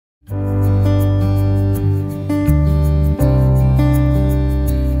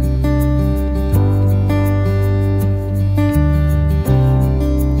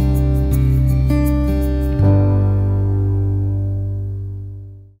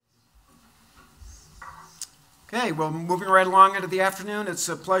Okay, well, moving right along into the afternoon, it's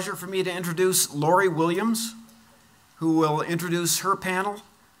a pleasure for me to introduce Lori Williams, who will introduce her panel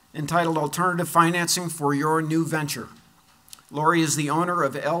entitled Alternative Financing for Your New Venture. Lori is the owner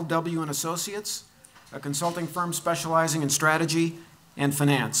of L.W. & Associates, a consulting firm specializing in strategy and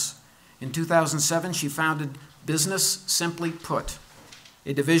finance. In 2007, she founded Business Simply Put,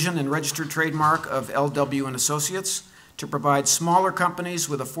 a division and registered trademark of L.W. & Associates to provide smaller companies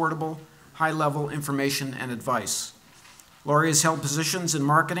with affordable, high-level information and advice. Lori has held positions in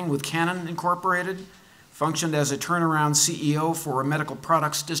marketing with Canon Incorporated, functioned as a turnaround CEO for a medical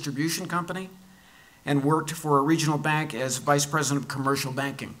products distribution company, and worked for a regional bank as vice president of commercial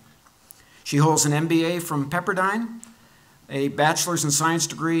banking. She holds an MBA from Pepperdine, a bachelor's in science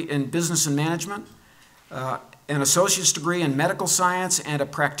degree in business and management, an associate's degree in medical science, and a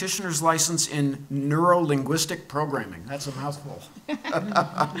practitioner's license in neuro-linguistic programming. That's a mouthful.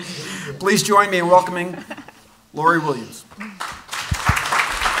 Please join me in welcoming Lori Williams.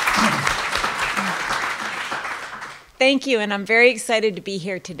 Thank you, and I'm very excited to be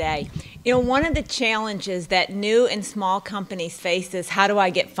here today. You know, one of the challenges that new and small companies face is, how do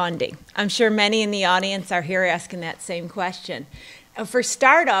I get funding? I'm sure many in the audience are here asking that same question. For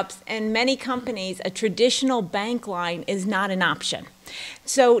startups and many companies, a traditional bank line is not an option.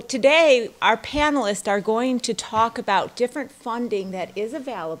 So today, our panelists are going to talk about different funding that is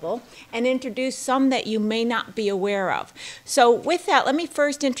available and introduce some that you may not be aware of. So with that, let me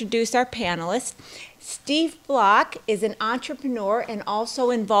first introduce our panelists. Steve Block is an entrepreneur and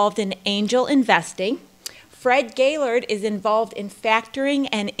also involved in angel investing. Fred Gaylord is involved in factoring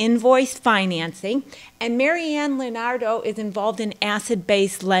and invoice financing, and Marianne Leonardo is involved in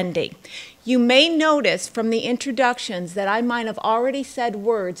asset-based lending. You may notice from the introductions that I might have already said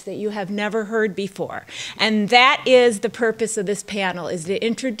words that you have never heard before, and that is the purpose of this panel, is to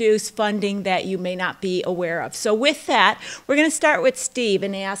introduce funding that you may not be aware of. So with that, we're going to start with Steve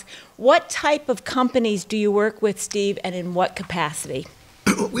and ask, what type of companies do you work with, Steve, and in what capacity?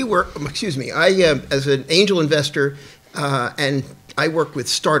 We work, as an angel investor, and I work with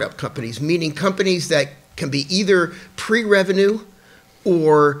startup companies, meaning companies that can be either pre-revenue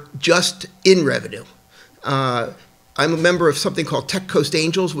or just in revenue. I'm a member of something called Tech Coast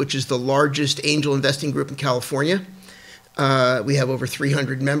Angels, which is the largest angel investing group in California. We have over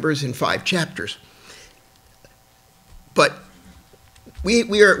 300 members in 5 chapters. But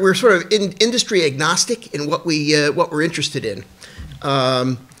we're sort of industry agnostic in what we're interested in.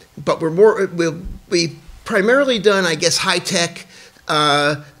 But we primarily done, I guess, high tech,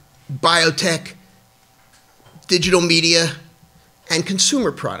 biotech, digital media, and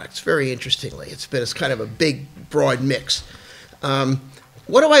consumer products. Very interestingly, it's kind of a big, broad mix.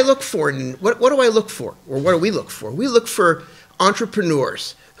 What do I look for? What do I look for, or what do we look for? We look for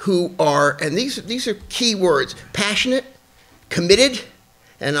entrepreneurs who are, and these are key words: passionate, committed,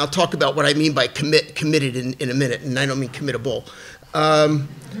 and I'll talk about what I mean by committed in a minute, and I don't mean committable.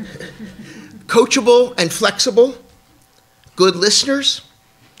 Coachable and flexible, good listeners,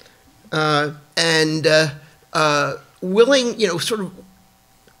 and willing, sort of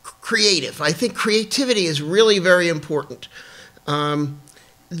creative. I think creativity is really very important.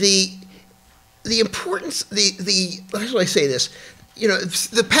 The importance, how do I say this?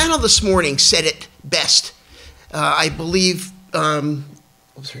 The panel this morning said it best. I believe, what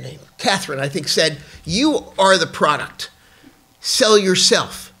was her name? Catherine, I think, said, "You are the product. Sell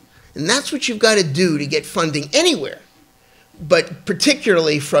yourself." And that's what you've got to do to get funding anywhere, but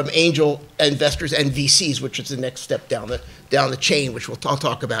particularly from angel investors and VCs, which is the next step down the chain, which I'll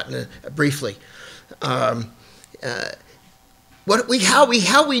talk about briefly. How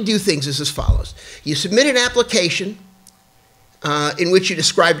we do things is as follows: you submit an application in which you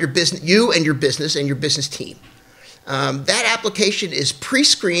describe your business, you and your business team. That application is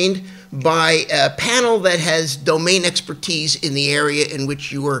pre-screened by a panel that has domain expertise in the area in which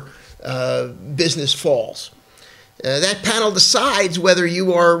your business falls. That panel decides whether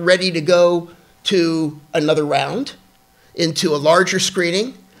you are ready to go to another round, into a larger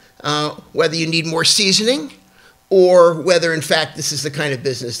screening, whether you need more seasoning, or whether, in fact, this is the kind of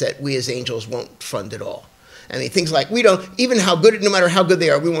business that we as angels won't fund at all. I mean, things like, we don't, even no matter how good they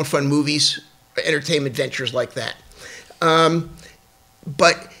are, we won't fund movies, entertainment ventures like that.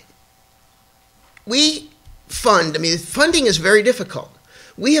 But we fund, funding is very difficult.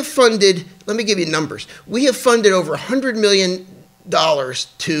 We have funded, let me give you numbers. We have funded over $100 million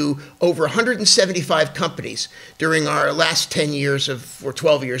to over 175 companies during our last 10 years or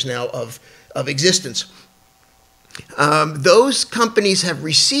 12 years now of existence. Those companies have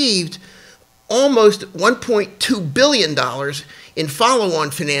received almost $1.2 billion in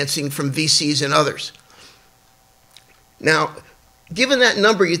follow-on financing from VCs and others. Now, given that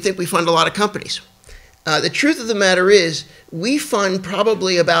number, you'd think we fund a lot of companies. The truth of the matter is, we fund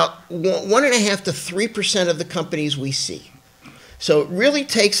probably about 1.5% to 3% of the companies we see. So it really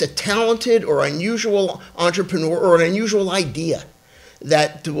takes a talented or unusual entrepreneur or an unusual idea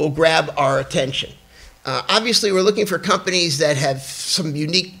that will grab our attention. Obviously, we're looking for companies that have some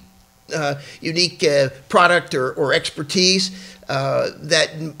unique product or expertise that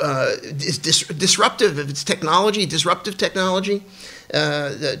is disruptive. If it's technology, disruptive technology,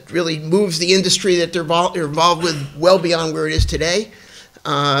 that really moves the industry that they're involved with well beyond where it is today,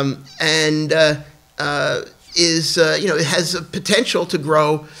 it has a potential to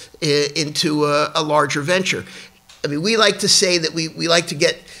grow into a larger venture. I mean, we like to say that we like to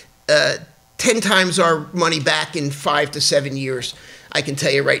get 10 times our money back in 5 to 7 years. I can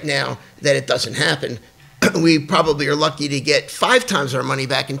tell you right now that it doesn't happen. We probably are lucky to get 5 times our money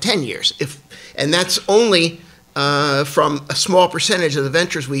back in 10 years. And that's only from a small percentage of the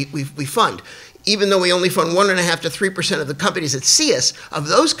ventures we fund. Even though we only fund 1.5% to 3% of the companies that see us, of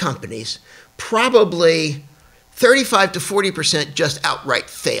those companies, probably 35 to 40% just outright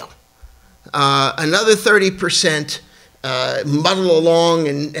fail. Another 30% muddle along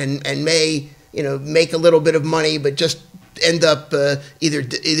and may make a little bit of money, but just end up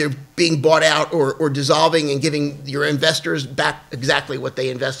either being bought out or dissolving and giving your investors back exactly what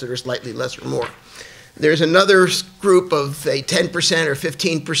they invested or slightly less or more. There's another group of 10% or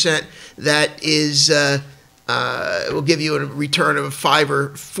 15% that will give you a return of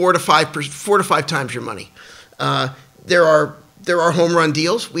 4 to 5 times your money. There are home run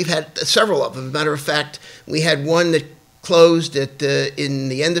deals. We've had several of them. As a matter of fact, we had one that closed in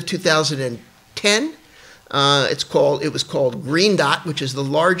the end of 2010. It was called Green Dot, which is the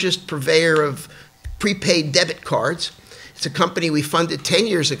largest purveyor of prepaid debit cards. It's a company we funded 10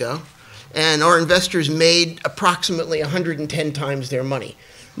 years ago, and our investors made approximately 110 times their money.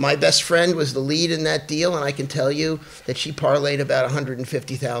 My best friend was the lead in that deal, and I can tell you that she parlayed about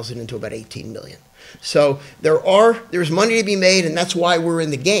 150,000 into about 18 million. So there's money to be made, and that's why we're in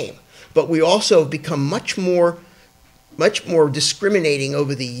the game. But we also have become much more discriminating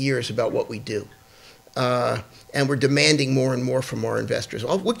over the years about what we do. And we're demanding more and more from our investors.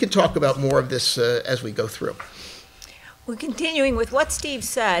 We can talk about more of this as we go through. Well, continuing with what Steve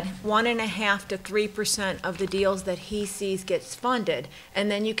said, 1.5% to 3% of the deals that he sees gets funded, and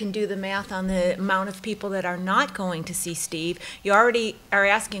then you can do the math on the amount of people that are not going to see Steve. You already are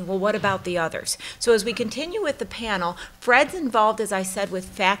asking, well, what about the others? So as we continue with the panel, Fred's involved, as I said,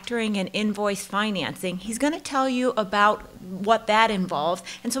 with factoring and invoice financing. He's going to tell you about what that involves.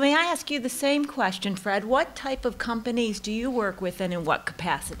 And so may I ask you the same question, Fred? What type of companies do you work with and in what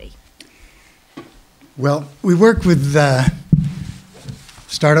capacity? Well, we work with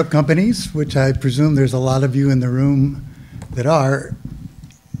startup companies, which I presume there's a lot of you in the room that are.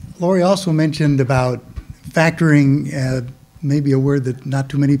 Lori also mentioned about factoring, maybe a word that not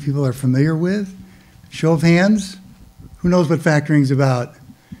too many people are familiar with. Show of hands. Who knows what factoring's about?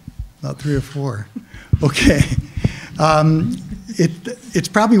 About 3 or 4. Okay. It's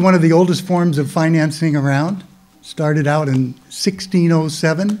probably one of the oldest forms of financing around. Started out in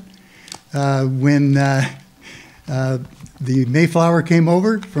 1607. When the Mayflower came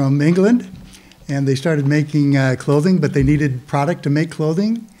over from England, and they started making clothing, but they needed product to make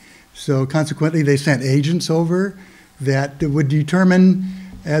clothing. So consequently, they sent agents over that would determine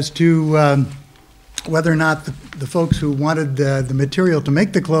as to whether or not the folks who wanted the material to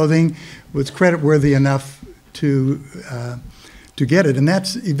make the clothing was creditworthy enough to get it. And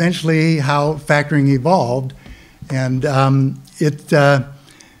that's eventually how factoring evolved. And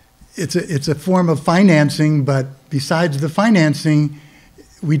it's a form of financing, but besides the financing,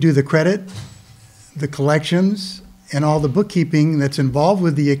 we do the credit, the collections, and all the bookkeeping that's involved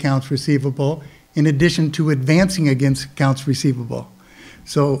with the accounts receivable, in addition to advancing against accounts receivable.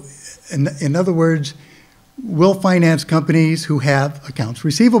 So, in other words, we'll finance companies who have accounts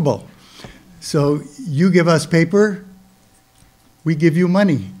receivable. So you give us paper, we give you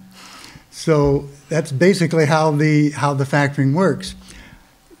money. So that's basically how the factoring works.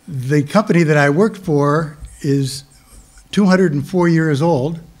 The company that I worked for is 204 years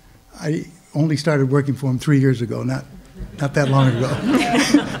old. I only started working for them 3 years ago, not that long ago.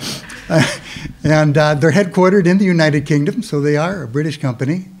 And they're headquartered in the United Kingdom, so they are a British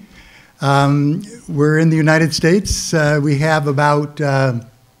company. We're in the United States. We have about, I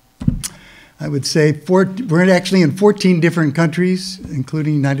would say, we're actually in 14 different countries,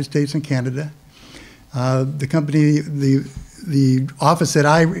 including United States and Canada. The company, the office that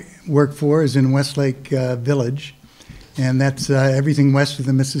I work for is in Westlake Village, and that's everything west of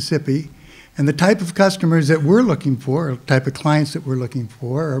the Mississippi. And the type of customers that we're looking for, or type of clients that we're looking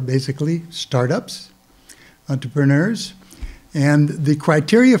for, are basically startups, entrepreneurs. And the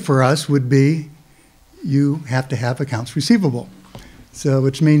criteria for us would be you have to have accounts receivable. So,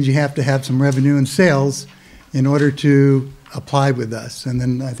 which means you have to have some revenue and sales in order to apply with us. And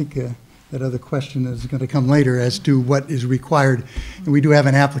then I think that other question is going to come later as to what is required. And we do have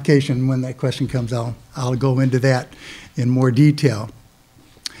an application. When that question comes, I'll go into that in more detail.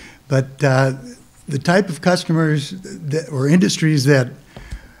 But the type of customers or industries that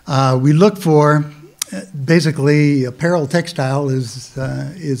we look for, basically apparel, textile is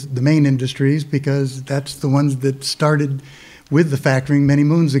the main industries, because that's the ones that started with the factoring many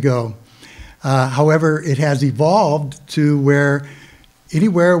moons ago. However, it has evolved to where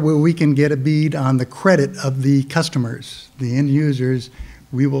anywhere where we can get a bead on the credit of the customers, the end users,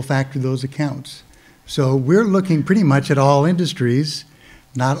 we will factor those accounts. So we're looking pretty much at all industries,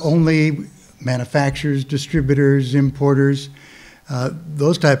 not only manufacturers, distributors, importers,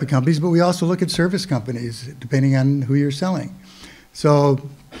 those type of companies, but we also look at service companies, depending on who you're selling. So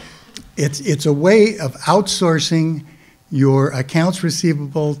it's a way of outsourcing your accounts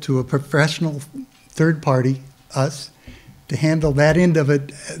receivable to a professional third party, us, to handle that end of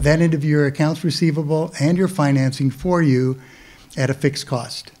it, that end of your accounts receivable and your financing for you at a fixed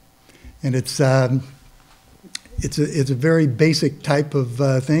cost. And it's a very basic type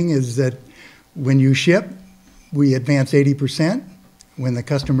of thing, is that when you ship, we advance 80%. When the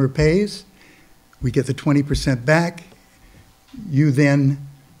customer pays, we get the 20% back. You then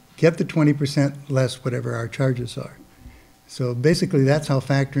get the 20% less whatever our charges are. So basically, that's how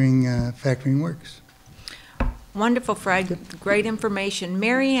factoring works. Wonderful, Fred. Great information.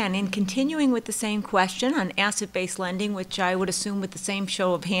 Mary Ann, in continuing with the same question on asset-based lending, which I would assume with the same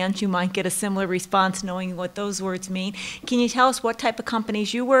show of hands you might get a similar response knowing what those words mean, can you tell us what type of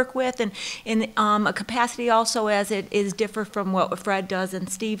companies you work with, and in a capacity also as it is differ from what Fred does and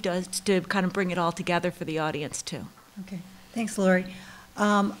Steve does, to kind of bring it all together for the audience too? Okay. Thanks, Lori.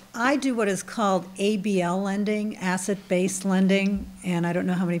 I do what is called ABL lending, asset-based lending, and I don't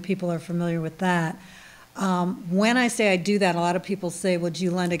know how many people are familiar with that. When I say I do that, a lot of people say, well, do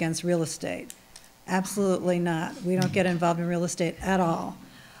you lend against real estate? Absolutely not. We don't get involved in real estate at all.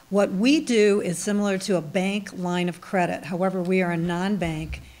 What we do is similar to a bank line of credit. However, we are a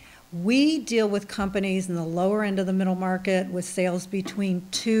non-bank. We deal with companies in the lower end of the middle market with sales between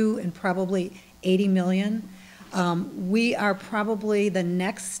 2 and probably 80 million. We are probably the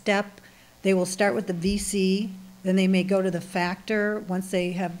next step. They will start with the VC, then they may go to the factor once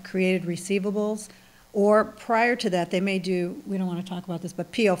they have created receivables. Or prior to that, they may do, we don't want to talk about this,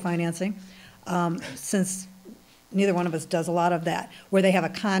 but PO financing, since neither one of us does a lot of that, where they have a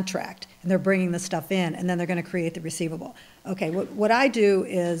contract and they're bringing the stuff in and then they're going to create the receivable. Okay, what I do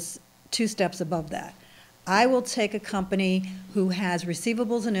is 2 steps above that. I will take a company who has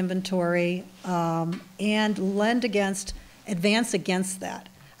receivables and inventory and lend against, advance against that.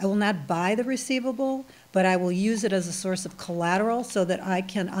 I will not buy the receivable, but I will use it as a source of collateral so that I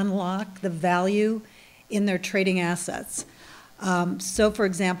can unlock the value in their trading assets. So for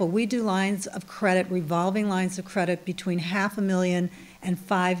example, we do lines of credit, revolving lines of credit between $500,000 and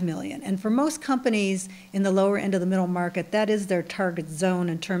 $5 million. And for most companies in the lower end of the middle market, that is their target zone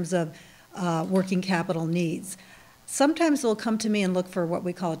in terms of working capital needs. Sometimes they'll come to me and look for what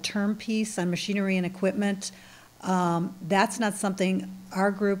we call a term piece on machinery and equipment. That's not something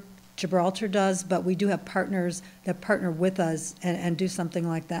our group, Gibraltar, does, but we do have partners that partner with us and do something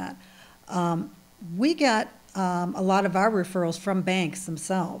like that. We get a lot of our referrals from banks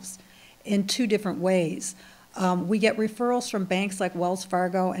themselves in 2 different ways. We get referrals from banks like Wells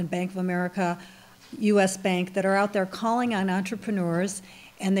Fargo and Bank of America, U.S. Bank, that are out there calling on entrepreneurs,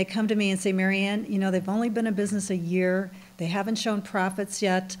 and they come to me and say, Mary Ann, you know, they've only been in business a year, they haven't shown profits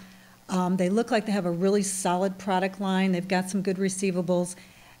yet, they look like they have a really solid product line, they've got some good receivables.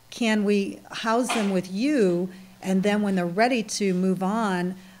 Can we house them with you, and then when they're ready to move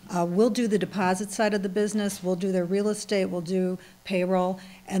on, we'll do the deposit side of the business, we'll do their real estate, we'll do payroll,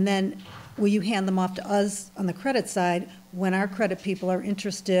 and then will you hand them off to us on the credit side when our credit people are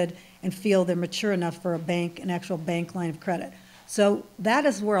interested and feel they're mature enough for a bank, an actual bank line of credit. So that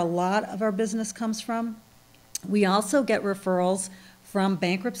is where a lot of our business comes from. We also get referrals from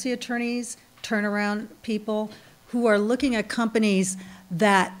bankruptcy attorneys, turnaround people who are looking at companies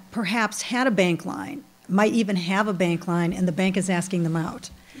that perhaps had a bank line, might even have a bank line, and the bank is asking them out.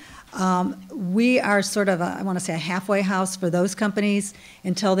 We are sort of, I want to say, a halfway house for those companies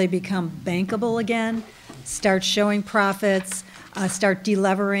until they become bankable again, start showing profits, start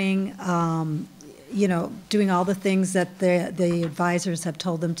delevering, you know, doing all the things that the advisors have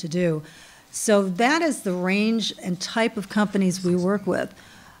told them to do. So that is the range and type of companies we work with.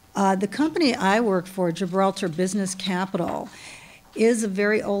 The company I work for, Gibraltar Business Capital, is a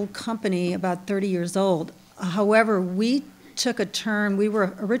very old company, about 30 years old. However, we took a turn. We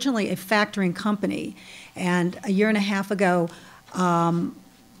were originally a factoring company, and a year and a half ago,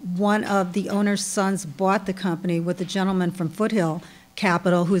 one of the owner's sons bought the company with a gentleman from Foothill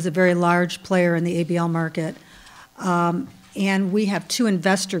Capital, who is a very large player in the ABL market, and we have 2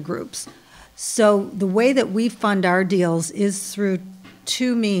 investor groups. So the way that we fund our deals is through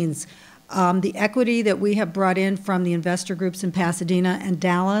 2 means. The equity that we have brought in from the investor groups in Pasadena and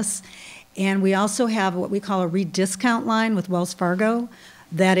Dallas, and we also have what we call a rediscount line with Wells Fargo.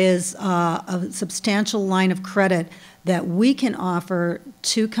 That is a substantial line of credit that we can offer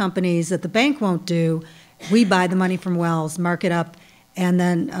to companies that the bank won't do. We buy the money from Wells, mark it up, and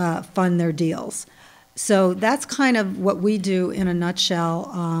then fund their deals. So that's kind of what we do in a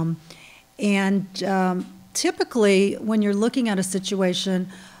nutshell. Typically, when you're looking at a situation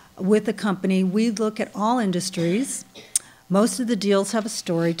with a company, we look at all industries. Most of the deals have a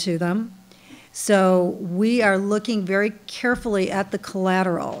story to them. So we are looking very carefully at the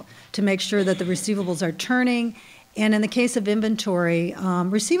collateral to make sure that the receivables are turning. And in the case of inventory,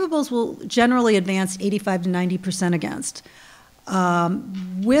 receivables will generally advance 85 to 90% against.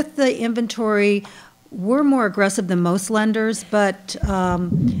 With the inventory, we're more aggressive than most lenders, but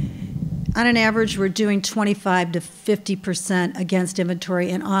on an average, we're doing 25 to 50% against inventory,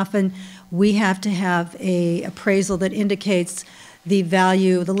 and often we have to have an appraisal that indicates the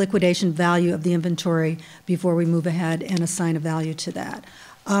value, the liquidation value of the inventory before we move ahead and assign a value to that.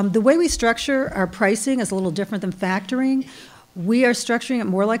 The way we structure our pricing is a little different than factoring. We are structuring it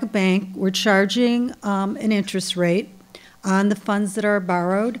more like a bank. We're charging an interest rate on the funds that are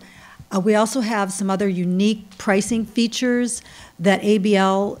borrowed. We also have some other unique pricing features that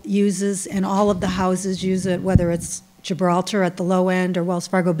ABL uses, and all of the houses use it, whether it's Gibraltar at the low end or Wells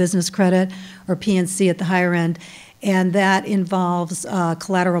Fargo Business Credit or PNC at the higher end. And that involves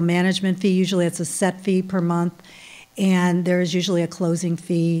collateral management fee. Usually it's a set fee per month, and there's usually a closing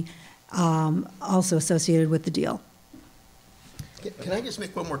fee also associated with the deal. Can I just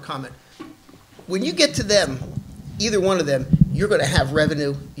make one more comment? When you get to them, either one of them, you're going to have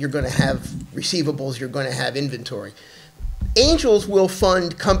revenue, you're going to have receivables, you're going to have inventory. Angels will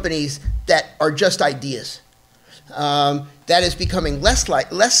fund companies that are just ideas. That is becoming less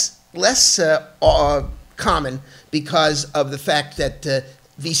common because of the fact that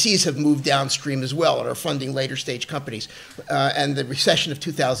VCs have moved downstream as well and are funding later stage companies. And the recession of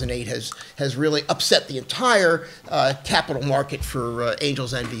 2008 has really upset the entire capital market for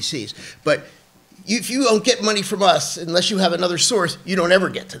angels and VCs. But if you don't get money from us, unless you have another source, you don't ever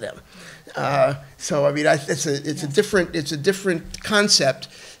get to them. So I mean, it's a different concept.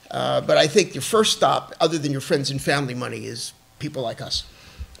 But I think your first stop, other than your friends and family money, is people like us.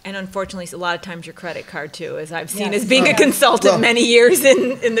 And unfortunately, a lot of times your credit card, too, as I've seen as being a consultant many years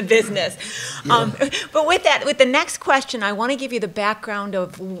in the business. Yeah. But with that, with the next question, I want to give you the background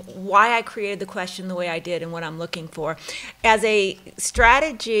of why I created the question the way I did and what I'm looking for. As a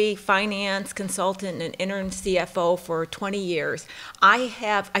strategy finance consultant and interim CFO for 20 years, I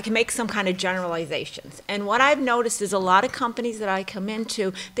can make some kind of generalizations. And what I've noticed is a lot of companies that I come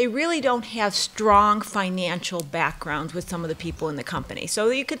into, they really don't have strong financial backgrounds with some of the people in the company. So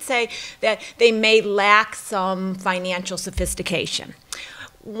you could say that they may lack some financial sophistication.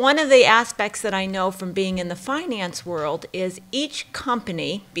 One of the aspects that I know from being in the finance world is each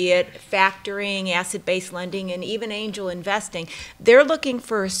company, be it factoring, asset-based lending, and even angel investing, they're looking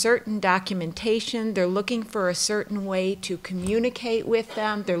for a certain documentation, they're looking for a certain way to communicate with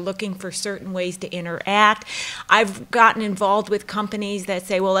them, they're looking for certain ways to interact. I've gotten involved with companies that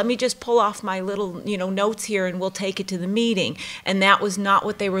say, well, let me just pull off my little notes here and we'll take it to the meeting. And that was not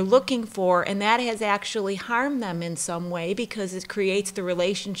what they were looking for, and that has actually harmed them in some way because it creates the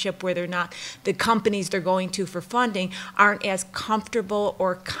relationship where the companies they're going to for funding aren't as comfortable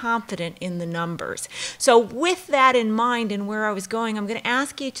or confident in the numbers. So with that in mind and where I was going, I'm going to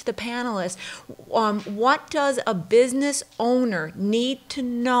ask each of the panelists, what does a business owner need to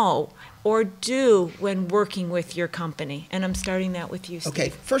know or do when working with your company? And I'm starting that with you, Steve. Okay,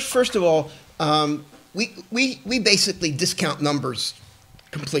 first of all, we basically discount numbers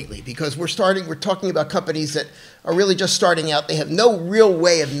completely because we're talking about companies that are really just starting out. They have no real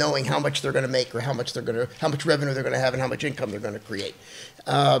way of knowing how much they're going to make or how much revenue they're going to have and how much income they're going to create.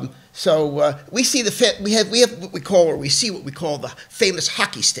 So we see we see what we call the famous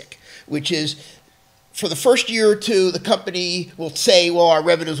hockey stick, which is for the first year or two, the company will say, well, our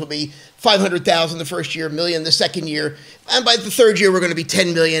revenues will be 500,000 the first year, $1 million the second year, and by the third year we're going to be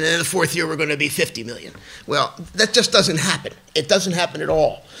 10 million, and in the fourth year we're going to be 50 million. Well, that just doesn't happen. It doesn't happen at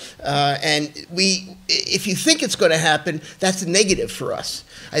all. And if you think it's going to happen, that's a negative for us.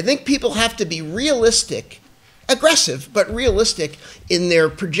 I think people have to be realistic, aggressive, but realistic in their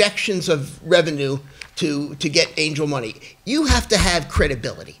projections of revenue to get angel money. You have to have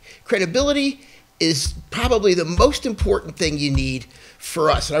credibility. Credibility is probably the most important thing you need for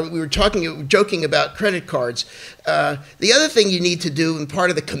us. We were joking about credit cards. The other thing you need to do, and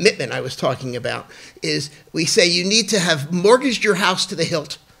part of the commitment I was talking about, is we say you need to have mortgaged your house to the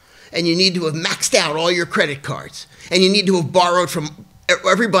hilt, and you need to have maxed out all your credit cards, and you need to have borrowed from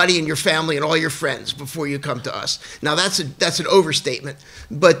everybody in your family and all your friends before you come to us. Now that's an overstatement,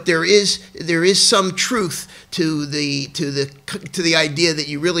 but there is some truth to the idea that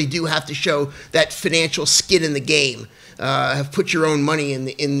you really do have to show that financial skin in the game. Have put your own money in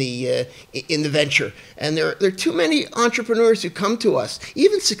the venture, and there are too many entrepreneurs who come to us,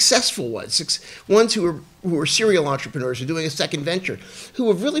 even successful ones who are serial entrepreneurs who are doing a second venture, who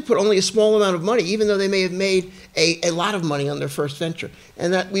have really put only a small amount of money, even though they may have made a lot of money on their first venture,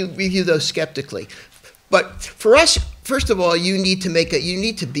 and that we view those skeptically. But for us, first of all, you need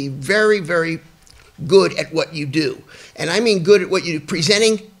to be very, very good at what you do, and I mean good at what you do,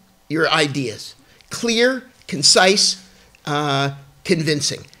 presenting your ideas, clear, concise,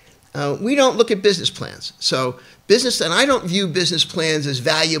 convincing. We don't look at business plans. And I don't view business plans as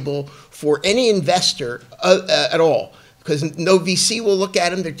valuable for any investor at all, because no VC will look at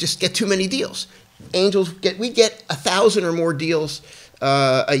them. They just get too many deals. We get 1,000 or more deals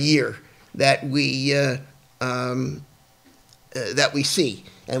a year that we see,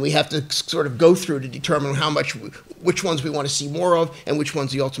 and we have to sort of go through to determine which ones we want to see more of and which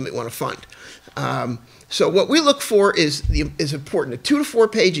ones we ultimately want to fund. So what we look for is important: a 2 to 4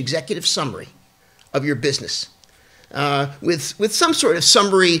 page executive summary of your business, with some sort of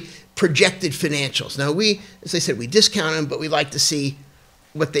summary projected financials. Now as I said, we discount them, but we like to see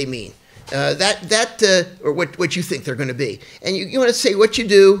what they mean, or what you think they're going to be. And you want to say what you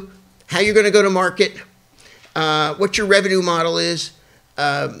do, how you're going to go to market, what your revenue model is,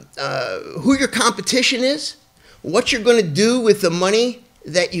 who your competition is, what you're going to do with the money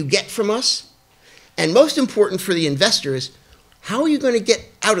that you get from us. And most important for the investor is, how are you going to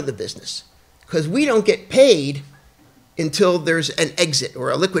get out of the business? Because we don't get paid until there's an exit or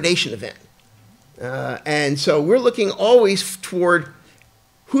a liquidation event. And so we're looking always toward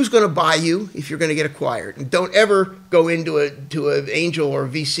who's going to buy you if you're going to get acquired. And don't ever go into an angel or a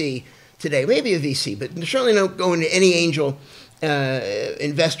VC today. Maybe a VC, but certainly don't go into any angel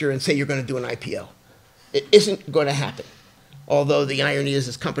investor and say you're going to do an IPO. It isn't going to happen. Although the irony is,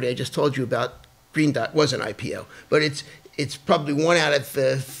 this company I just told you about, Green Dot, was an IPO, but it's probably 1 out of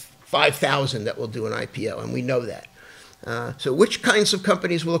 5,000 that will do an IPO, and we know that. So which kinds of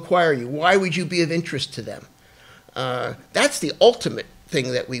companies will acquire you? Why would you be of interest to them? That's the ultimate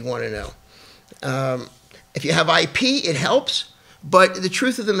thing that we want to know. If you have IP, it helps, but the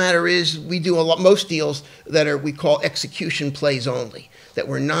truth of the matter is we do most deals that we call execution plays only, that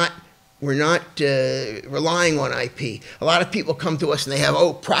we're not relying on IP. A lot of people come to us and they have,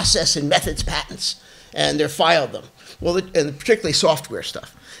 process and methods patents, and they're filed them. Well, and particularly software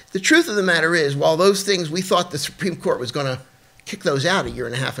stuff. The truth of the matter is, while those things, we thought the Supreme Court was going to kick those out 1.5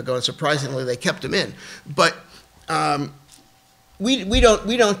 years ago, and surprisingly they kept them in. But we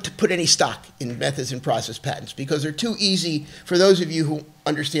don't put any stock in methods and process patents because they're too easy. For those of you who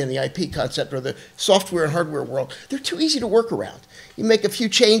understand the IP concept or the software and hardware world, they're too easy to work around. You make a few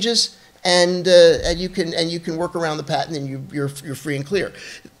changes, and you can work around the patent, and you're free and clear.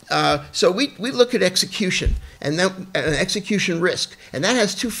 So we look at execution and execution risk, and that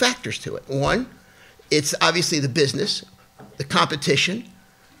has 2 factors to it. One, it's obviously the business, the competition,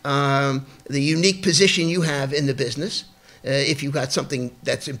 the unique position you have in the business, if you've got something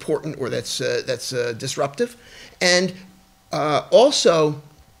that's important or that's disruptive, and also,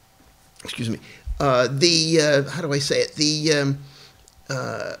 excuse me, how do I say it?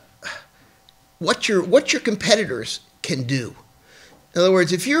 What your competitors can do. In other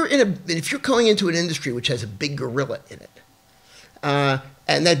words, if you're going into an industry which has a big gorilla in it,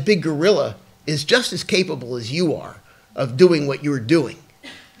 and that big gorilla is just as capable as you are of doing what you're doing,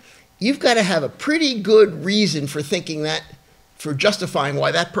 you've got to have a pretty good reason for thinking that, for justifying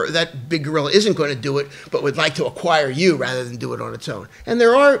why that big gorilla isn't going to do it, but would like to acquire you rather than do it on its own. And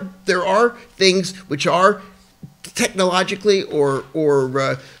there are things which are technologically or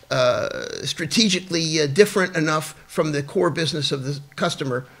strategically different enough from the core business of the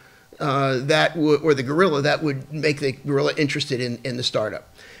customer or the gorilla that would make the gorilla interested in the startup.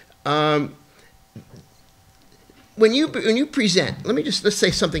 When you present, let's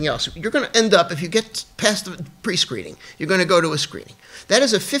say something else. You're going to end up, if you get past the pre-screening, you're going to go to a screening. That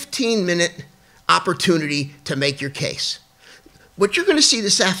is a 15-minute opportunity to make your case. What you're going to see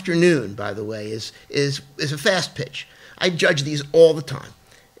this afternoon, by the way, is a fast pitch. I judge these all the time,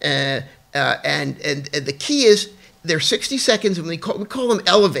 and the key is they're 60 seconds, and we call them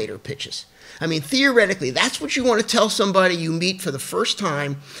elevator pitches. I mean, theoretically, that's what you want to tell somebody you meet for the first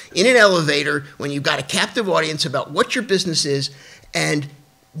time in an elevator when you've got a captive audience about what your business is, and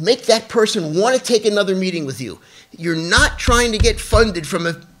make that person want to take another meeting with you. You're not trying to get funded from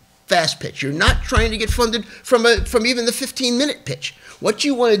a fast pitch. You're not trying to get funded from even the 15-minute pitch. What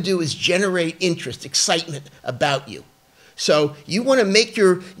you want to do is generate interest, excitement about you. So you want to make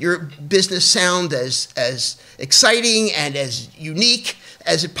your business sound as exciting and as unique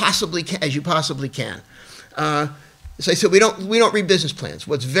as you possibly can. As I said, we don't read business plans.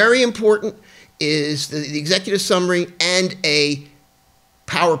 What's very important is the executive summary and a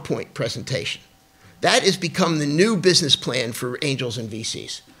PowerPoint presentation. That has become the new business plan for angels and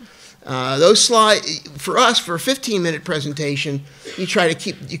VCs. Those slides, for us, for a 15-minute presentation, you try to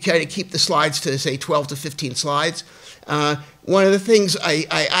keep the slides to, say, 12 to 15 slides. One of the things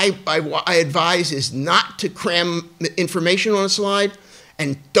I advise is not to cram information on a slide,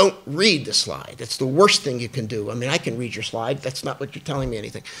 and don't read the slide. That's the worst thing you can do. I mean, I can read your slide. That's not what you're telling me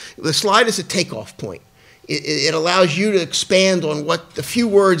anything. The slide is a takeoff point. It allows you to expand on what the few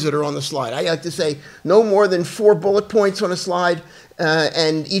words that are on the slide. I like to say no more than 4 bullet points on a slide,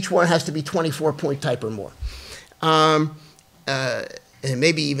 and each one has to be 24-point type or more, and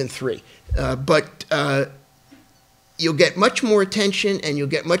maybe even 3. But you'll get much more attention and you'll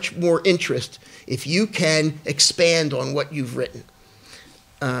get much more interest if you can expand on what you've written.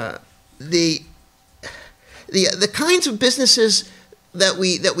 The kinds of businesses that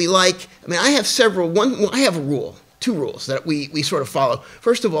we like. I mean, I have several. I have a rule, 2 rules that we sort of follow.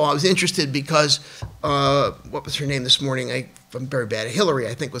 First of all, I was interested because what was her name this morning? I'm very bad. Hillary,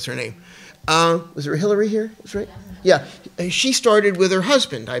 I think was her name. Was there a Hillary here? That's right. Yeah, she started with her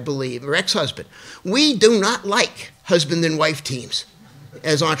husband, I believe, or ex-husband. We do not like husband and wife teams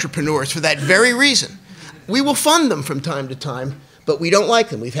as entrepreneurs for that very reason. We will fund them from time to time, but we don't like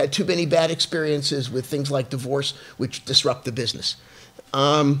them. We've had too many bad experiences with things like divorce, which disrupt the business.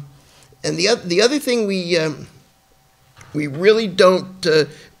 And the other thing we really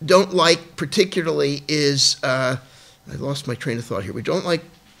don't like particularly is I lost my train of thought here. We don't like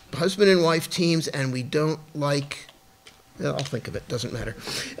husband and wife teams, and we don't like. Well, I'll think of it. Doesn't matter.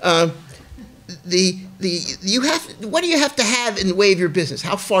 What do you have to have in the way of your business?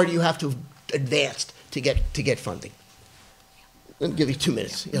 How far do you have to have advanced to get funding? I'll give you 2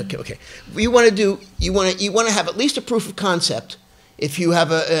 minutes. Okay. You want to have at least a proof of concept. If you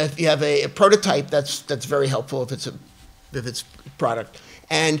have a prototype, that's very helpful if it's product.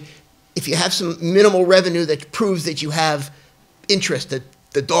 And if you have some minimal revenue that proves that you have interest, that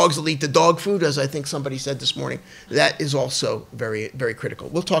the dogs will eat the dog food, as I think somebody said this morning, that is also very, very critical.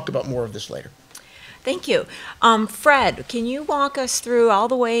 We'll talk about more of this later. Thank you. Fred, can you walk us through all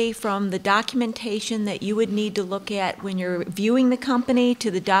the way from the documentation that you would need to look at when you're viewing the company to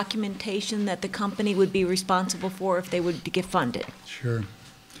the documentation that the company would be responsible for if they would get funded? Sure.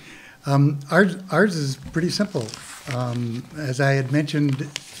 Ours is pretty simple. As I had mentioned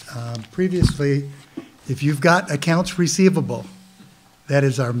previously, if you've got accounts receivable, that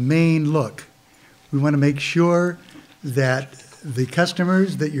is our main look. We want to make sure that the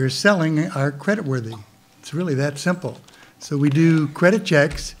customers that you're selling are creditworthy. It's really that simple. So we do credit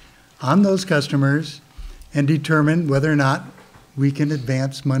checks on those customers and determine whether or not we can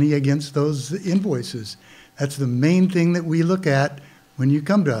advance money against those invoices. That's the main thing that we look at when you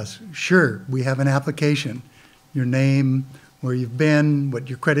come to us. Sure, we have an application, your name, where you've been, what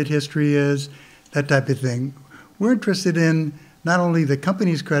your credit history is, that type of thing. We're interested in not only the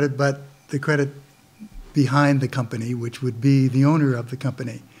company's credit, but the credit behind the company, which would be the owner of the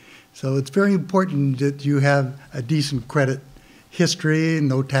company. So it's very important that you have a decent credit history,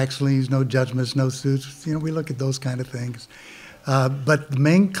 no tax liens, no judgments, no suits. You know, we look at those kind of things. But the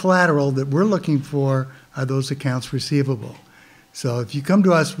main collateral that we're looking for are those accounts receivable. So if you come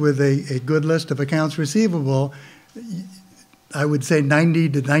to us with a good list of accounts receivable, I would say 90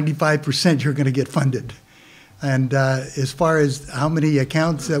 to 95% you're going to get funded. And as far as how many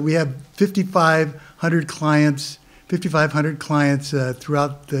accounts, we have 5,500 clients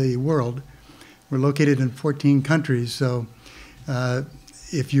throughout the world. We're located in 14 countries. So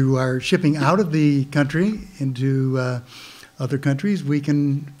if you are shipping out of the country into other countries, we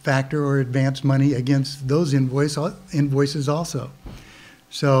can factor or advance money against those invoices also.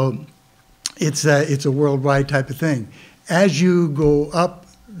 So it's a worldwide type of thing. As you go up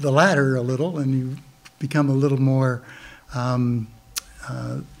the ladder a little and you become a little more 2-3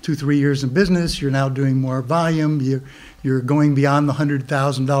 years in business, you're now doing more volume, you're going beyond the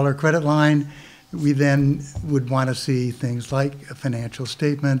 $100,000 credit line, we then would want to see things like a financial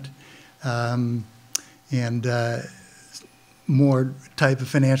statement and more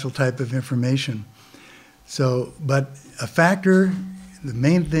financial type of information. So, but a factor, the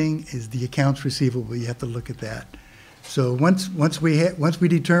main thing is the accounts receivable. You have to look at that. So once we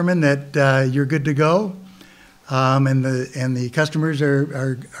determine that you're good to go, and the customers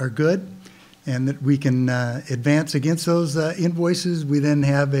are good, and that we can advance against those invoices, we then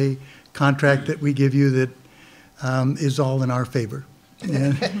have a contract that we give you that is all in our favor.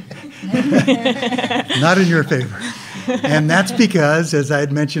 Not in your favor. And that's because, as I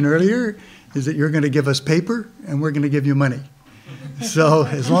had mentioned earlier, is that you're going to give us paper and we're going to give you money. So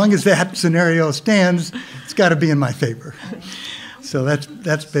as long as that scenario stands, it's got to be in my favor. So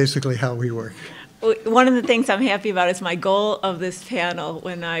that's basically how we work. One of the things I'm happy about is my goal of this panel,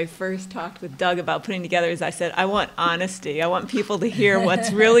 when I first talked with Doug about putting together, is I said, I want honesty. I want people to hear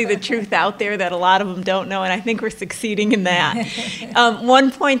what's really the truth out there that a lot of them don't know, and I think we're succeeding in that. One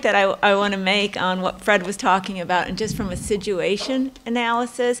point that I want to make on what Fred was talking about, and just from a situation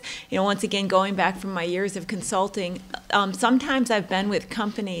analysis, once again, going back from my years of consulting, sometimes I've been with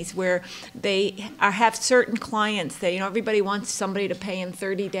companies where they have certain clients that, everybody wants somebody to pay in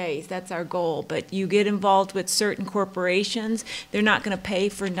 30 days. That's our goal. But you get involved with certain corporations, they're not going to pay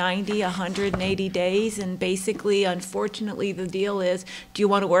for 90, 180 days, and basically, unfortunately, the deal is, do you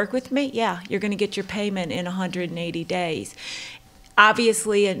want to work with me? Yeah, you're going to get your payment in 180 days.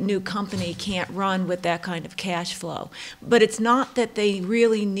 Obviously, a new company can't run with that kind of cash flow. But it's not that they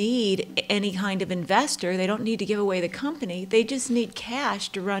really need any kind of investor. They don't need to give away the company. They just need cash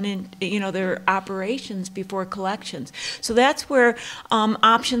to run in, their operations before collections. So that's where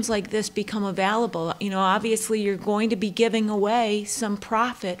options like this become available. Obviously, you're going to be giving away some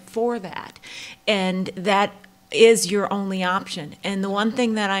profit for that. And that is your only option. And the one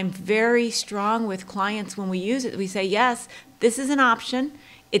thing that I'm very strong with clients when we use it, we say, yes, this is an option.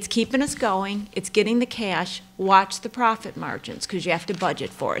 It's keeping us going. It's getting the cash. Watch the profit margins because you have to budget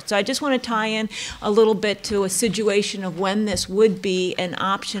for it. So I just want to tie in a little bit to a situation of when this would be an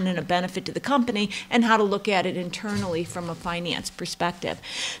option and a benefit to the company and how to look at it internally from a finance perspective.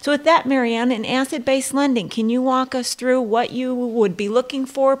 So with that, Marianne, in asset-based lending, can you walk us through what you would be looking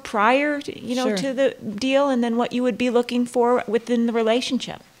for prior to, Sure. to the deal, and then what you would be looking for within the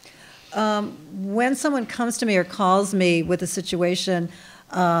relationship? When someone comes to me or calls me with a situation,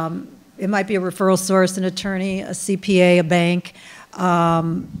 it might be a referral source, an attorney, a CPA, a bank.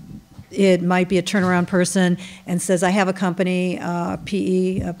 It might be a turnaround person and says, I have a company,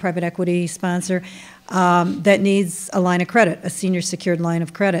 PE, a private equity sponsor, that needs a line of credit, a senior secured line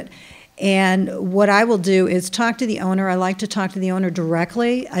of credit. And what I will do is talk to the owner. I like to talk to the owner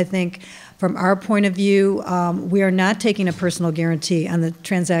directly. I think from our point of view, we are not taking a personal guarantee on the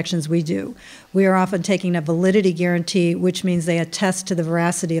transactions we do. We are often taking a validity guarantee, which means they attest to the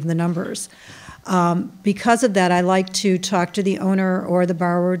veracity of the numbers. Because of that, I like to talk to the owner or the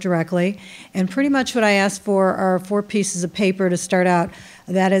borrower directly. And pretty much what I ask for are 4 pieces of paper to start out.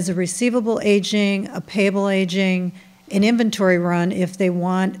 That is a receivable aging, a payable aging, an inventory run if they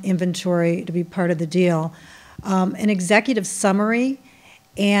want inventory to be part of the deal, an executive summary,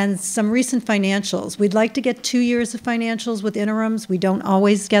 and some recent financials. We'd like to get 2 years of financials with interims. We don't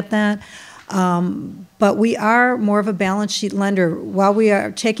always get that. But we are more of a balance sheet lender. While we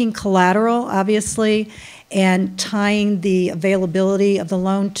are taking collateral, obviously, and tying the availability of the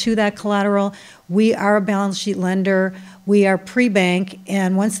loan to that collateral, we are a balance sheet lender. We are pre-bank,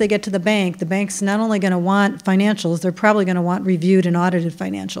 and once they get to the bank's not only going to want financials, they're probably going to want reviewed and audited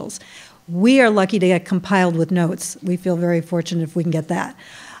financials. We are lucky to get compiled with notes. We feel very fortunate if we can get that.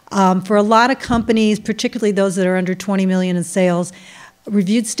 For a lot of companies, particularly those that are under 20 million in sales,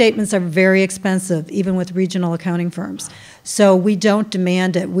 reviewed statements are very expensive, even with regional accounting firms. So we don't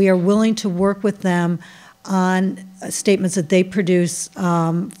demand it. We are willing to work with them on statements that they produce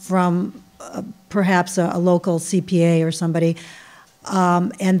from perhaps a local CPA or somebody,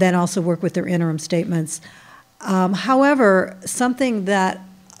 and then also work with their interim statements. However, something that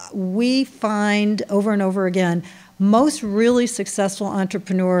we find over and over again, most really successful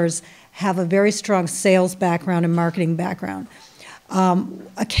entrepreneurs have a very strong sales background and marketing background.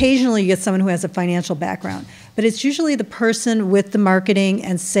 Occasionally you get someone who has a financial background, but it's usually the person with the marketing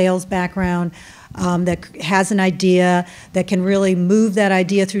and sales background. that has an idea, that can really move that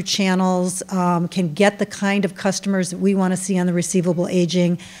idea through channels, can get the kind of customers that we want to see on the receivable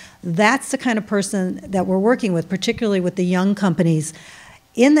aging. That's the kind of person that we're working with, particularly with the young companies.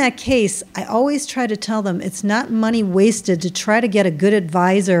 In that case, I always try to tell them it's not money wasted to try to get a good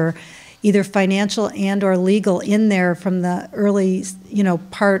advisor, either financial and or legal, in there from the early,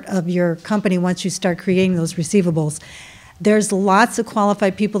 part of your company once you start creating those receivables. There's lots of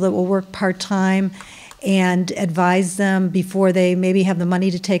qualified people that will work part-time and advise them before they maybe have the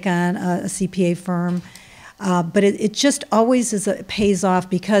money to take on a CPA firm. But it just always pays off,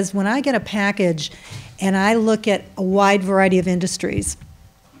 because when I get a package and I look at a wide variety of industries,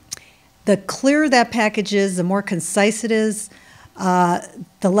 the clearer that package is, the more concise it is, the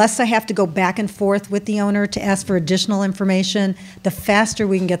less I have to go back and forth with the owner to ask for additional information, the faster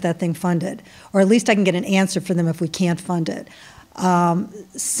we can get that thing funded. Or at least I can get an answer for them if we can't fund it.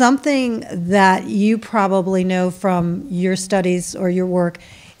 Something that you probably know from your studies or your work,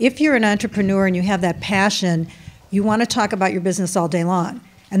 if you're an entrepreneur and you have that passion, you want to talk about your business all day long.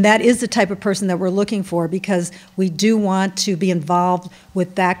 And that is the type of person that we're looking for, because we do want to be involved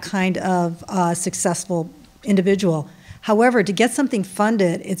with that kind of successful individual. However, to get something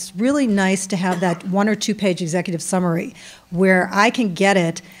funded, it's really nice to have that 1 or 2 page executive summary where I can get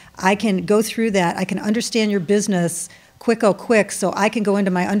it, I can go through that, I can understand your business quick, so I can go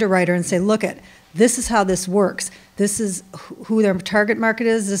into my underwriter and say, look, this is how this works. This is who their target market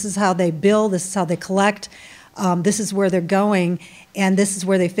is, this is how they bill, this is how they collect, this is where they're going, and this is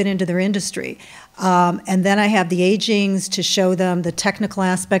where they fit into their industry. And then I have the agings to show them the technical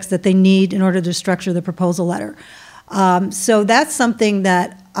aspects that they need in order to structure the proposal letter. So that's something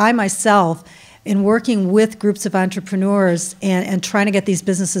that I myself, in working with groups of entrepreneurs and trying to get these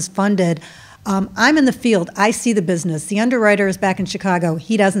businesses funded, I'm in the field, I see the business. The underwriter is back in Chicago,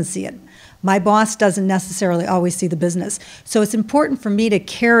 he doesn't see it. My boss doesn't necessarily always see the business. So it's important for me to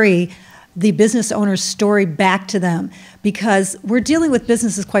carry the business owner's story back to them, because we're dealing with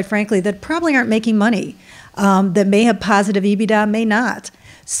businesses, quite frankly, that probably aren't making money, that may have positive EBITDA, may not.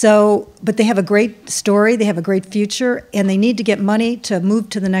 So, but they have a great story, they have a great future, and they need to get money to move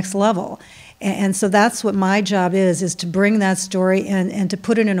to the next level. And so that's what my job is to bring that story and to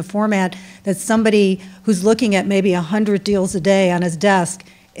put it in a format that somebody who's looking at maybe 100 deals a day on his desk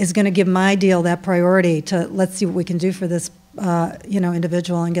is going to give my deal that priority to, let's see what we can do for this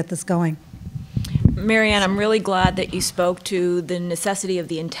individual and get this going. Marianne, I'm really glad that you spoke to the necessity of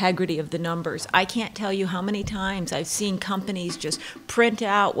the integrity of the numbers. I can't tell you how many times I've seen companies just print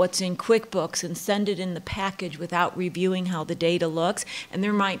out what's in QuickBooks and send it in the package without reviewing how the data looks, and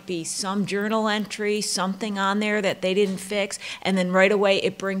there might be some journal entry, something on there that they didn't fix, and then right away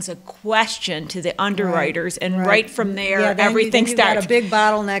it brings a question to the underwriters, and right from there everything starts. You've got a big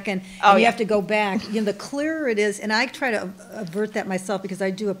bottleneck, and you have to go back. The clearer it is, and I try to avert that myself because I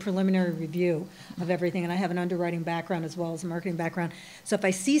do a preliminary review of everything, and I have an underwriting background as well as a marketing background. So if I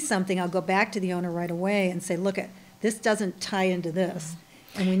see something, I'll go back to the owner right away and say, look, this doesn't tie into this,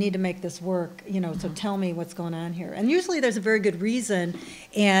 and we need to make this work, so tell me what's going on here. And usually there's a very good reason,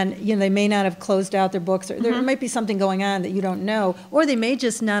 and they may not have closed out their books, or there might be something going on that you don't know, or they may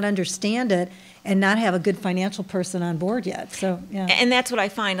just not understand it and not have a good financial person on board yet. So, yeah. And that's what I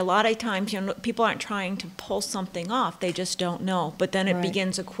find. A lot of times, people aren't trying to pull something off. They just don't know. But then it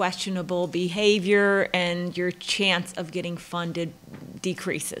begins a questionable behavior, and your chance of getting funded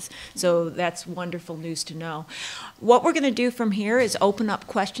decreases. So that's wonderful news to know. What we're going to do from here is open up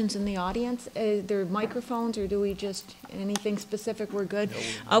questions in the audience. Are there microphones, or do we just, anything specific? We're good?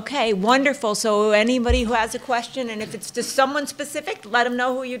 Okay, wonderful. So anybody who has a question, and if it's to someone specific, let them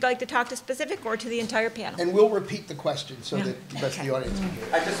know who you'd like to talk to specific, or to the entire panel. And we'll repeat the question so that the rest of the audience can hear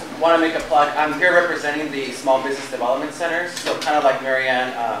it. I just want to make a plug. I'm here representing the Small Business Development Centers. So kind of like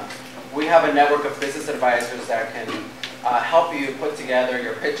Marianne, we have a network of business advisors that can help you put together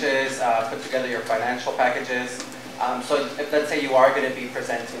your pitches, put together your financial packages. So if, let's say you are going to be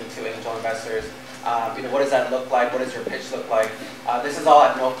presenting to angel investors, what does that look like? What does your pitch look like? This is all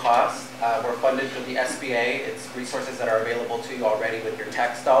at no cost. We're funded through the SBA. It's resources that are available to you already with your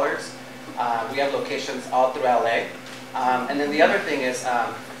tax dollars. We have locations all through LA. And then the other thing is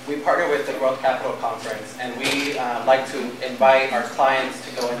we partner with the Growth Capital Conference, and we like to invite our clients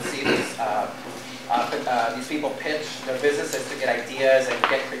to go and see these people pitch their businesses to get ideas and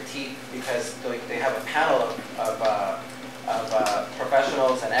get critique, because they have a panel of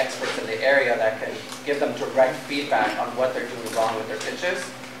professionals and experts in the area that can give them direct feedback on what they're doing wrong with their pitches.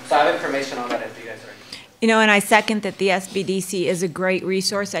 So I have information on that if you guys are interested. You know, and I second that the SBDC is a great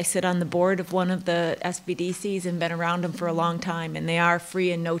resource. I sit on the board of one of the SBDCs and been around them for a long time, and they are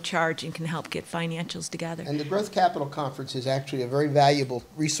free and no charge and can help get financials together. And the Growth Capital Conference is actually a very valuable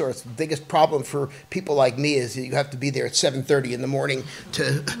resource. The biggest problem for people like me is that you have to be there at 7:30 in the morning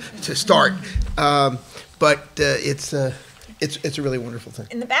to start. But it's a really wonderful thing.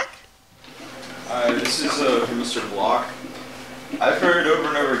 In the back? This is for Mr. Block. I've heard over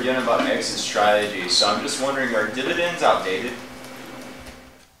and over again about exit strategies, so I'm just wondering, are dividends outdated?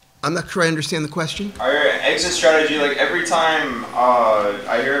 I'm not sure I understand the question. Are exit strategy, like every time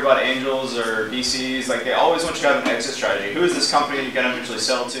I hear about angels or VCs, like they always want you to have an exit strategy. Who is this company you're going to eventually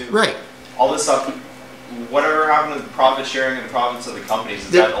sell to? Right. All this stuff. Whatever happened to the profit sharing and the profits of the companies?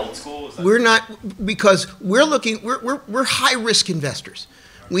 Is that old school? Is that we're not, because we're high risk investors.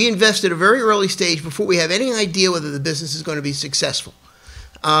 We invest at a very early stage before we have any idea whether the business is going to be successful.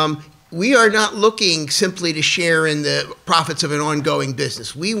 We are not looking simply to share in the profits of an ongoing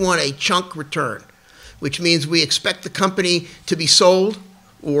business. We want a chunk return, which means we expect the company to be sold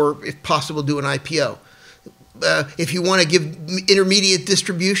or, if possible, do an IPO. If you want to give intermediate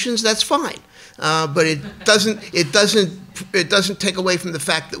distributions, that's fine. But it doesn't take away from the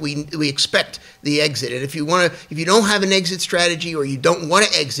fact that we expect the exit. And if you don't have an exit strategy or you don't want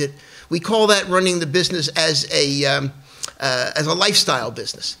to exit, we call that running the business as a lifestyle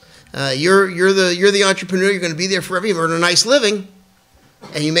business. You're the entrepreneur. You're going to be there forever. You earn a nice living,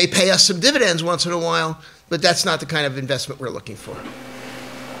 and you may pay us some dividends once in a while. But that's not the kind of investment we're looking for.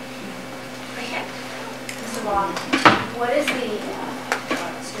 Okay. Mr. Wong, what is the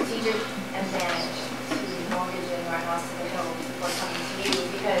strategic advantage to mortgaging our house to the hill before coming to you?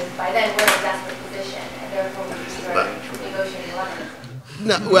 Because by then we're in a desperate position, and therefore we start negotiating leverage.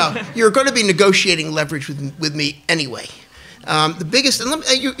 No, well, you're going to be negotiating leverage with me anyway. The biggest, and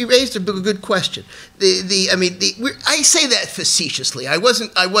you raised a good question. I say that facetiously. I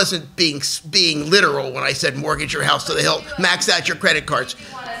wasn't being literal when I said mortgage your house to the hilt, max out your credit cards. You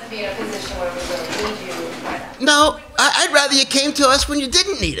want us to be in a position where we really need you. No, I'd rather you came to us when you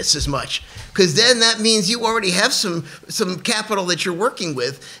didn't need us as much, because then that means you already have some capital that you're working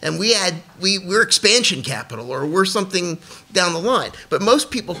with, and we're expansion capital, or we're something down the line. But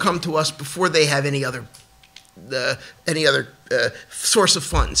most people come to us before they have any other source of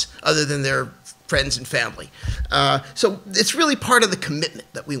funds other than their friends and family. So it's really part of the commitment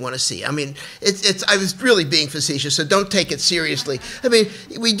that we want to see. I mean, I was really being facetious, so don't take it seriously. I mean,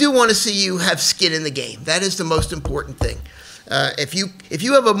 we do want to see you have skin in the game. That is the most important thing. If your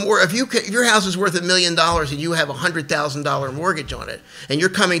house is worth $1 million and you have a $100,000 mortgage on it, and you're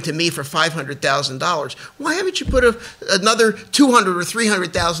coming to me for $500,000, why haven't you put another $200,000 or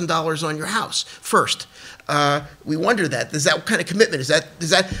 $300,000 on your house first? We wonder that. Is that what kind of commitment?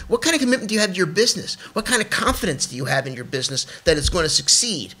 What kind of commitment do you have to your business? What kind of confidence do you have in your business that it's going to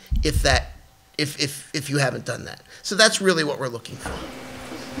succeed if you haven't done that? So that's really what we're looking for. I'm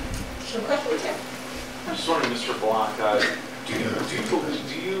just wondering, Mr. Block, do you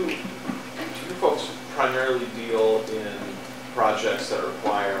folks primarily deal in projects that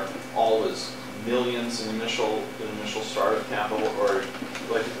require always millions in initial startup capital, or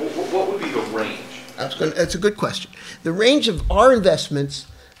like what would be the range? That's a good question. The range of our investments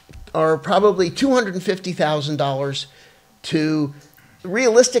are probably $250,000 to,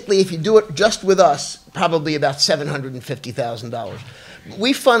 realistically, if you do it just with us, probably about $750,000.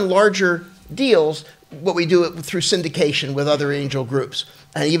 We fund larger deals, but we do it through syndication with other angel groups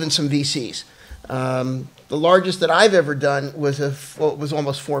and even some VCs. The largest that I've ever done was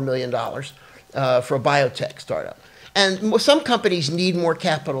almost $4 million for a biotech startup. And some companies need more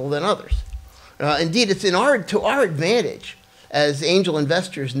capital than others. Indeed, it's to our advantage as angel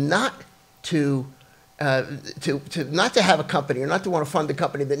investors not to have a company, or not to want to fund a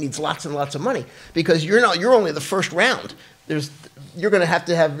company that needs lots and lots of money, because you're only the first round. You're going to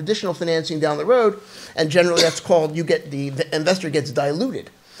have additional financing down the road, and generally that's called the investor gets diluted,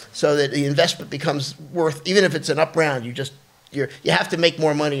 so that the investment becomes worth, even if it's an up round, you have to make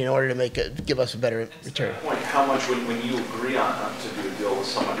more money in order to give us a better return. Point, how much when you agree on to do a deal with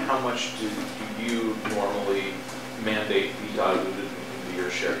someone, how much do you normally mandate be diluted into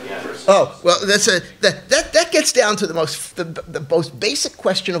your share? Oh, well, that gets down to the most basic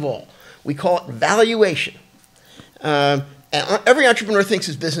question of all. We call it valuation. And every entrepreneur thinks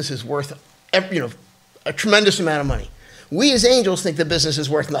his business is worth a tremendous amount of money. We as angels think the business is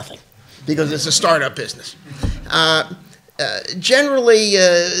worth nothing because it's a startup business. Generally,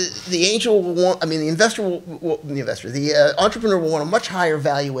 the angel will want, the entrepreneur will want a much higher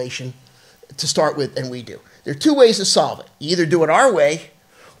valuation to start with than we do. There are two ways to solve it. You either do it our way,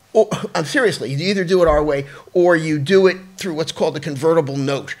 or, seriously, you either do it our way or you do it through what's called a convertible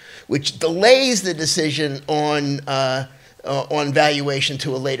note, which delays the decision on valuation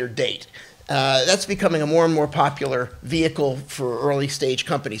to a later date. That's becoming a more and more popular vehicle for early stage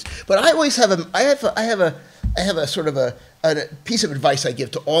companies. But I always have a sort of a piece of advice I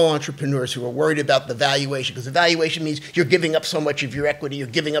give to all entrepreneurs who are worried about the valuation, because the valuation means you're giving up so much of your equity, you're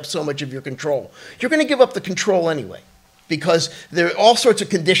giving up so much of your control. You're going to give up the control anyway, because there are all sorts of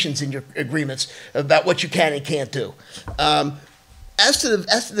conditions in your agreements about what you can and can't do. As to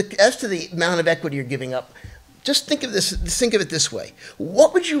the amount of equity you're giving up, just think of it this way.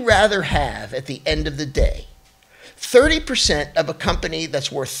 What would you rather have at the end of the day? 30% of a company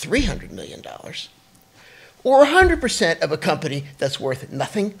that's worth $300 million, or 100% of a company that's worth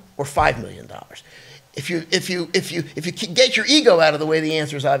nothing, or $5 million? If you can get your ego out of the way, the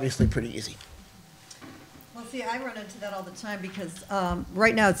answer is obviously pretty easy. Well, see, I run into that all the time because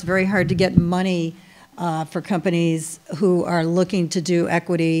right now it's very hard to get money for companies who are looking to do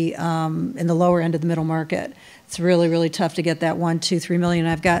equity in the lower end of the middle market. It's really, really tough to get that 1, 2, 3 million.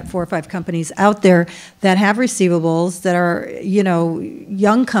 I've got 4 or 5 companies out there that have receivables that are, you know,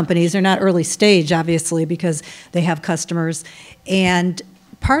 young companies. They're not early stage, obviously, because they have customers. And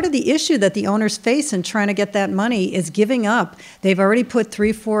part of the issue that the owners face in trying to get that money is giving up. They've already put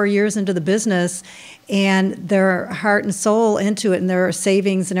 3, 4 years into the business and their heart and soul into it and their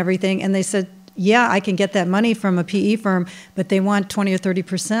savings and everything. And they said, yeah, I can get that money from a PE firm, but they want 20 or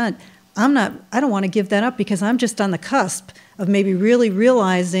 30%. I don't want to give that up because I'm just on the cusp of maybe really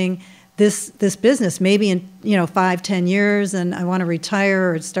realizing this business, maybe in 5, 10 years, and I want to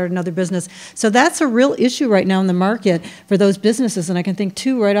retire or start another business. So that's a real issue right now in the market for those businesses, and I can think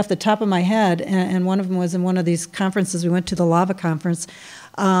 2 right off the top of my head, and one of them was in one of these conferences. We went to the Lava conference.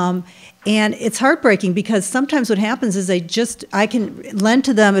 And it's heartbreaking because sometimes what happens is I can lend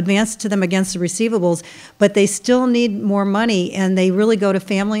to them, advance to them against the receivables, but they still need more money, and they really go to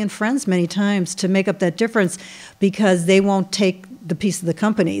family and friends many times to make up that difference because they won't take the piece of the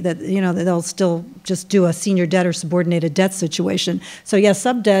company that, they'll still just do a senior debt or subordinated debt situation. So yes,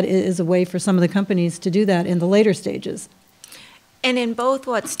 sub-debt is a way for some of the companies to do that in the later stages. And in both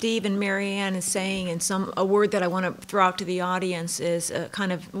what Steve and Marianne is saying, and a word that I want to throw out to the audience is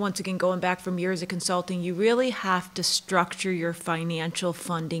kind of, once again, going back from years of consulting, you really have to structure your financial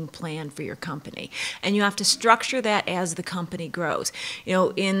funding plan for your company. And you have to structure that as the company grows.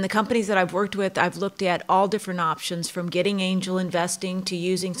 In the companies that I've worked with, I've looked at all different options, from getting angel investing to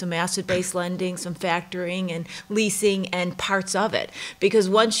using some asset-based lending, some factoring and leasing and parts of it. Because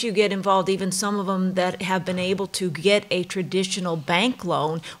once you get involved, even some of them that have been able to get a traditional bank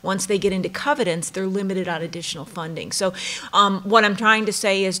loan, once they get into covenants, they're limited on additional funding. So what I'm trying to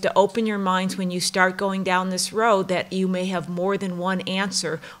say is to open your minds when you start going down this road that you may have more than one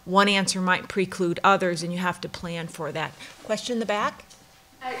answer. One answer might preclude others, and you have to plan for that. Question in the back?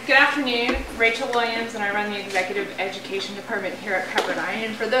 Good afternoon, Rachel Williams, and I run the Executive Education Department here at Pepperdine.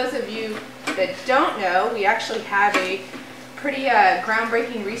 And for those of you that don't know, we actually have a pretty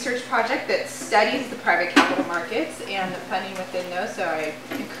groundbreaking research project that studies the private capital markets and the funding within those. So I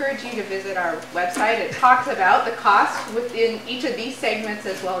encourage you to visit our website. It talks about the cost within each of these segments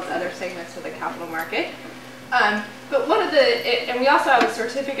as well as other segments of the capital market. But and we also have a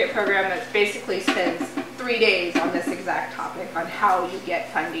certificate program that basically spends 3 days on this exact topic, on how you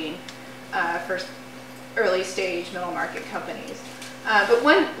get funding for early stage middle market companies. But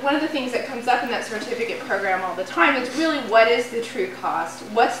one of the things that comes up in that certificate program all the time is really, what is the true cost?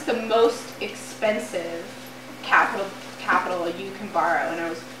 What's the most expensive capital you can borrow? And I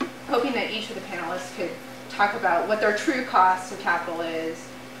was hoping that each of the panelists could talk about what their true cost of capital is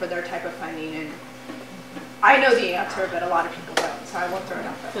for their type of funding. And I know the answer, but a lot of people don't, so I won't throw it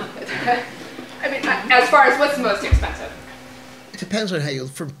out there. I mean, as far as what's the most expensive. It depends on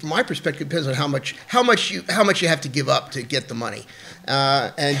from my perspective, it depends on how much you have to give up to get the money,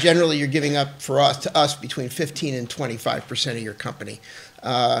 and generally you're giving up to us between 15 and 25% of your company,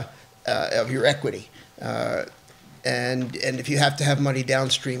 of your equity, and if you have to have money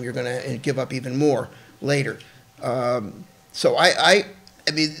downstream, you're going to give up even more later. So I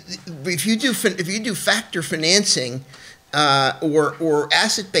mean, if you do factor financing or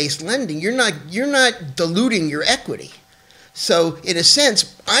asset-based lending, you're not diluting your equity. So in a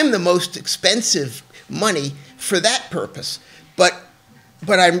sense, I'm the most expensive money for that purpose, but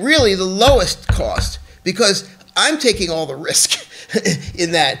I'm really the lowest cost because I'm taking all the risk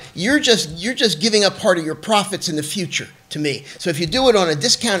in that. You're just giving up part of your profits in the future to me. So if you do it on a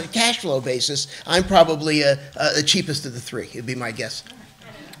discounted cash flow basis, I'm probably the cheapest of the 3. It'd be my guess.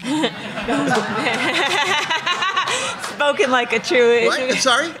 Spoken like a true. What?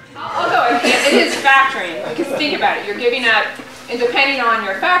 Sorry? Although it is factoring, because think about it, you're giving up, and depending on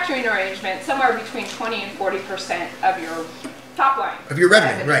your factoring arrangement, somewhere between 20 and 40% of your top line. Of your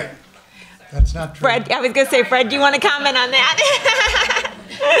revenue, right. That's not true. Fred, I was going to say, Fred, do you want to comment on that?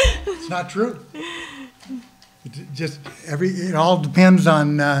 It's not true. It all depends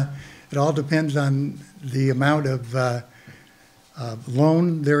on the amount of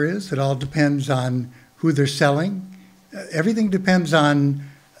loan there is. It all depends on who they're selling. Everything depends on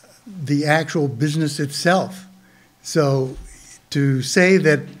the actual business itself. So to say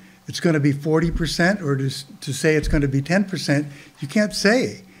that it's going to be 40% or to say it's going to be 10%, you can't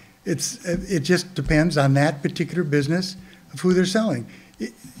say. It just depends on that particular business of who they're selling.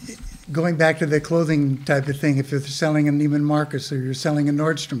 Going back to the clothing type of thing, if they're selling in Neiman Marcus or you're selling in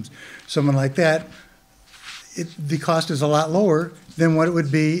Nordstrom's, someone like that, the cost is a lot lower than what it would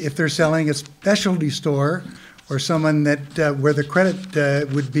be if they're selling a specialty store or someone that where the credit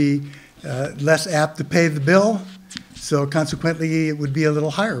would be less apt to pay the bill. So consequently, it would be a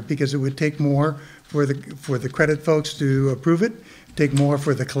little higher because it would take more for the credit folks to approve it, take more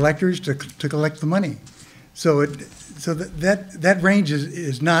for the collectors to collect the money. So that range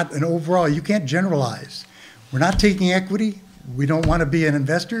is not an overall. You can't generalize. We're not taking equity. We don't want to be an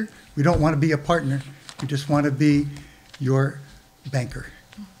investor. We don't want to be a partner. We just want to be your banker.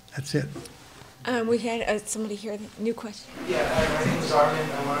 That's it. We had somebody here, new question. Yeah, my name is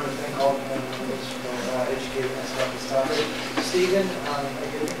Armin. I wanted to thank all the members for educating us about this topic. Stephen, I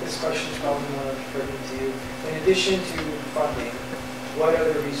think this question is probably more pertinent to you. In addition to funding, what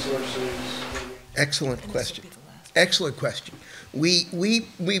other resources? Excellent question. Excellent question. We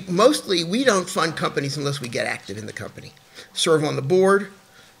don't fund companies unless we get active in the company. Serve on the board,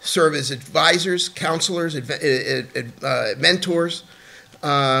 serve as advisors, counselors, mentors.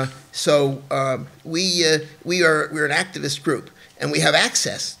 We're an activist group, and we have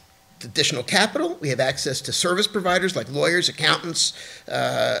access to additional capital. We have access to service providers like lawyers, accountants,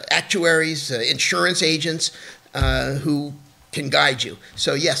 actuaries, insurance agents who can guide you.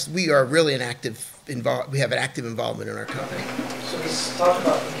 So yes, we are really we have an active involvement in our company. So we talk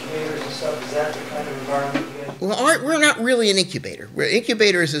about incubators and stuff. Is that the kind of environment you guys? Well, we're not really an incubator.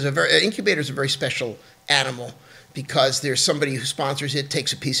 Incubator is a very special animal because there's somebody who sponsors it,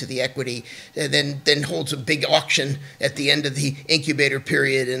 takes a piece of the equity, and then holds a big auction at the end of the incubator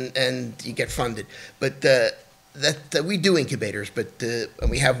period, and you get funded. But we do incubators, and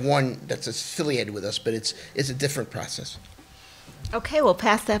we have one that's affiliated with us, but it's a different process. Okay, we'll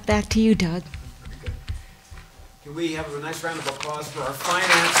pass that back to you, Doug. Can we have a nice round of applause for our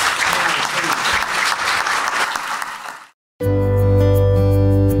finance panel?